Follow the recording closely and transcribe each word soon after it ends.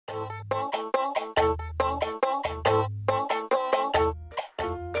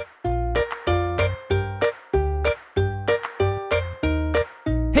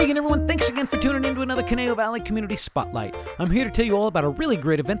Thanks again for tuning in to another Conejo Valley Community Spotlight. I'm here to tell you all about a really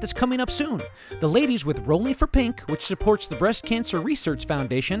great event that's coming up soon. The ladies with Rolling for Pink, which supports the Breast Cancer Research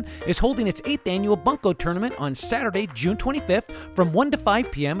Foundation, is holding its 8th annual Bunko tournament on Saturday, June 25th from 1 to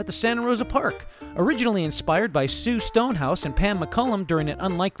 5 p.m. at the Santa Rosa Park. Originally inspired by Sue Stonehouse and Pam McCullum during an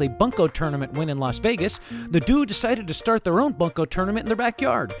unlikely Bunko tournament win in Las Vegas, the duo decided to start their own Bunko tournament in their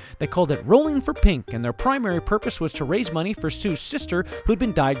backyard. They called it Rolling for Pink, and their primary purpose was to raise money for Sue's sister who'd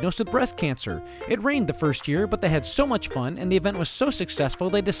been diagnosed with breast cancer. It rained the first year, but they had so much fun and the event was so successful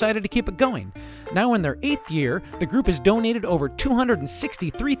they decided to keep it going. Now in their 8th year, the group has donated over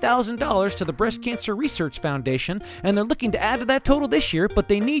 $263,000 to the Breast Cancer Research Foundation, and they're looking to add to that total this year, but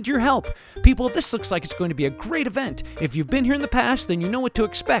they need your help. People, this looks like it's going to be a great event. If you've been here in the past, then you know what to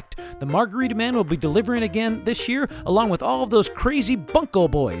expect. The Margarita Man will be delivering again this year, along with all of those crazy Bunko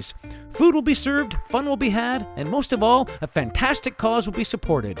boys. Food will be served, fun will be had, and most of all, a fantastic cause will be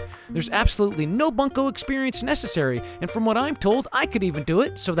supported. There's absolutely no Bunko experience necessary, and from what I'm told, I could even do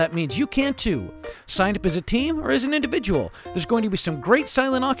it, so that means you can too. Sign up as a team or as an individual. There's going to be some great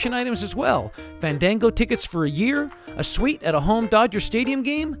silent auction items as well. Fandango tickets for a year, a suite at a home Dodger Stadium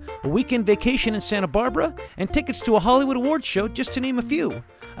game, a weekend vacation in Santa Barbara, and tickets to a Hollywood Awards show, just to name a few.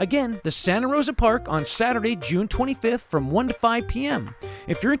 Again, the Santa Rosa Park on Saturday, June 25th from 1 to 5 p.m.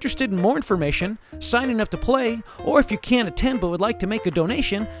 If you're interested in more information, signing up to play, or if you can't attend but would like to make a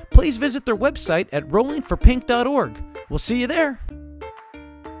donation, please visit their website at rollingforpink.org. We'll see you there.